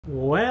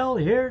Well,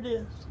 here it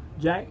is,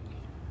 Jack.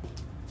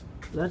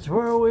 That's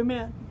where we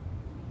met.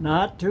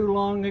 Not too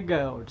long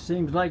ago. It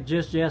seems like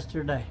just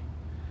yesterday.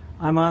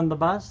 I'm on the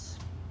bus,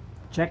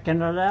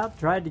 checking it out,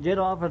 tried to get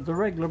off at the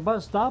regular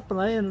bus stop,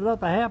 and I ended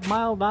up a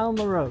half-mile down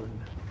the road.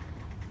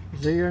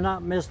 So you're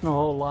not missing a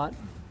whole lot.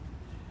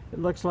 It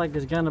looks like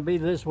it's going to be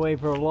this way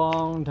for a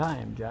long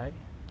time, Jack.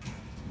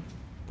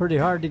 Pretty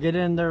hard to get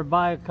in there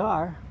by a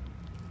car.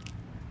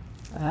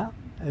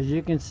 As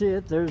you can see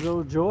it, there's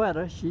old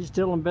Joetta. She's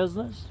still in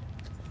business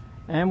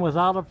and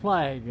without a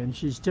flag, and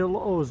she still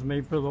owes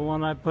me for the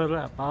one I put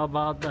up. How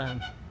about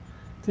that?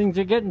 Things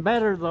are getting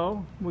better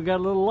though. We got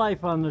a little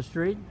life on the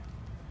street.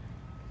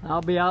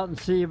 I'll be out and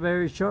see you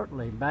very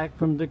shortly. Back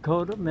from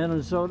Dakota,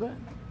 Minnesota,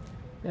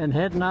 and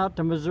heading out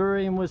to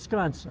Missouri and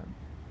Wisconsin.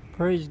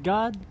 Praise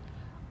God.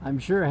 I'm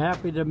sure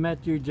happy to have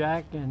met you,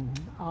 Jack, and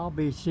I'll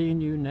be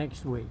seeing you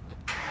next week.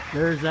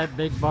 There's that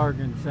big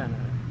bargain center.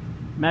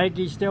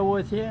 Maggie still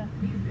with you?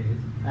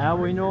 Now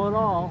we know it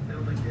all.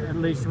 At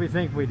least we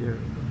think we do.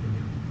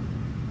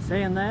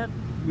 Saying that,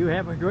 you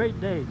have a great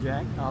day,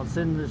 Jack. I'll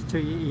send this to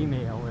you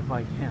email if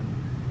I can.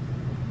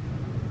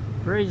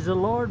 Praise the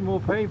Lord, and we'll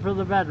pray for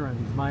the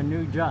veterans, my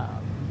new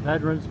job,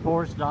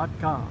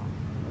 veteransforce.com.